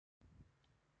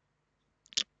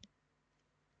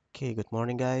Okay, good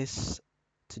morning, guys.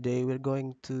 Today we're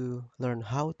going to learn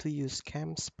how to use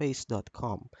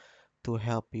chem-space.com to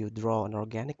help you draw an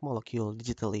organic molecule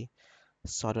digitally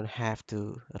so I don't have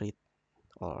to read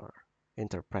or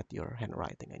interpret your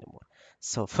handwriting anymore.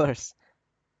 So first,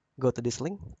 go to this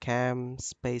link,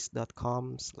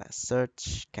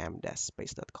 chem-space.com/search,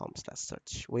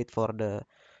 chem-space.com/search. Wait for the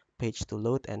page to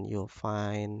load and you'll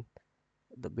find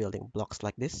the building blocks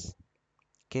like this.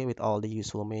 Okay, with all the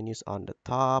usual menus on the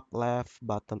top, left,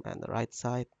 bottom, and the right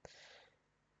side.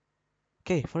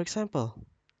 Okay, for example,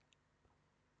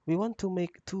 we want to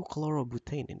make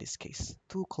 2-chlorobutane in this case.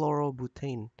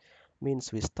 2-chlorobutane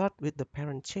means we start with the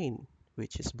parent chain,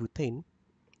 which is butane.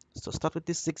 So start with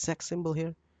this zigzag symbol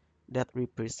here that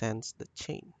represents the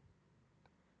chain.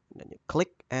 And then you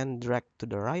click and drag to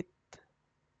the right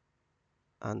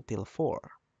until 4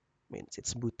 means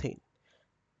it's butane.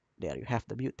 There you have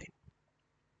the butane.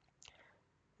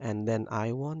 And then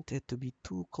I want it to be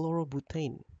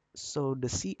 2-chlorobutane. So the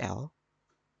Cl,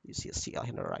 you see a Cl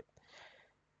on the right.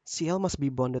 Cl must be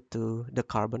bonded to the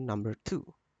carbon number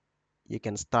 2. You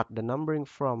can start the numbering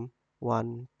from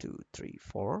 1, 2, 3,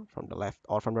 4 from the left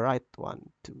or from the right.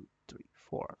 1, 2, 3,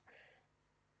 4.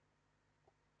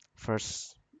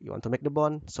 First, you want to make the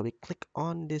bond, so we click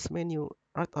on this menu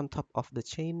right on top of the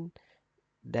chain.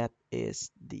 That is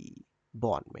the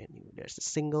bond menu. There's a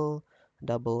single,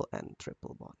 double, and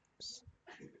triple bonds.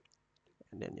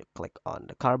 And then you click on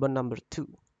the carbon number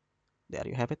 2. There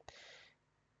you have it.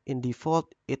 In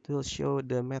default, it will show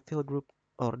the methyl group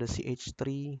or the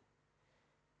CH3,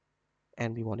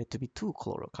 and we want it to be 2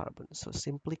 chlorocarbons. So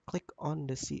simply click on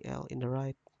the Cl in the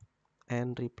right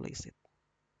and replace it.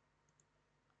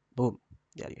 Boom,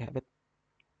 there you have it,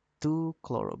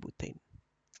 2-chlorobutane.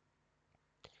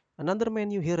 Another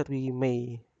menu here that we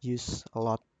may use a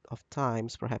lot of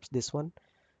times, perhaps this one,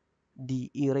 the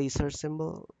eraser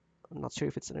symbol. I'm not sure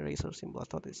if it's an eraser symbol. I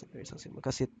thought it's an eraser symbol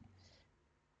because it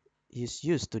is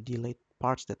used to delete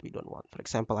parts that we don't want. For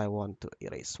example, I want to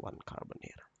erase one carbon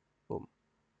here. Boom.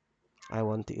 I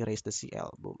want to erase the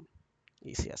Cl. Boom.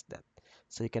 Easy as that.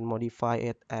 So you can modify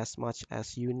it as much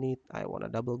as you need. I want a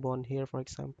double bond here, for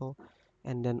example,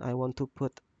 and then I want to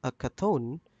put a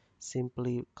ketone.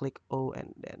 Simply click O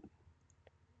and then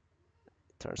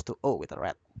it turns to O with a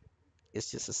red.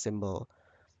 It's just a symbol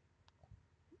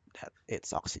that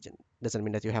it's oxygen. Doesn't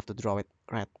mean that you have to draw it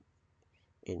red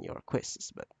in your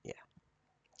quizzes, but yeah.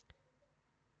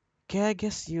 Okay, I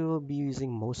guess you'll be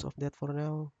using most of that for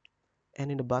now. And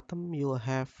in the bottom, you'll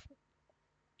have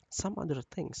some other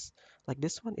things. Like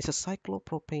this one is a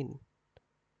cyclopropane.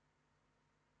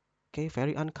 Okay,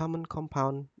 very uncommon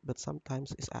compound, but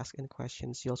sometimes is asked in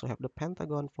questions. You also have the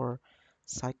pentagon for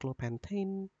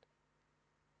cyclopentane.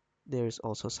 There's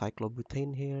also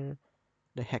cyclobutane here.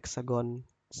 The hexagon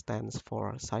stands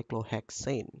for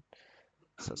cyclohexane.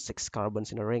 So 6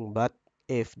 carbons in a ring, but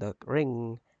if the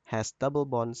ring has double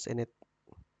bonds in it,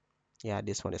 yeah,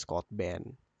 this one is called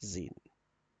benzene.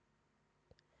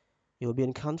 You'll be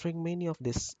encountering many of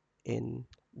this in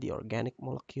the organic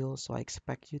molecule, so I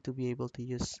expect you to be able to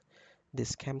use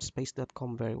this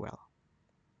chemspace.com very well.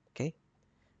 Okay,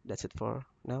 that's it for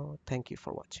now. Thank you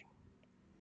for watching.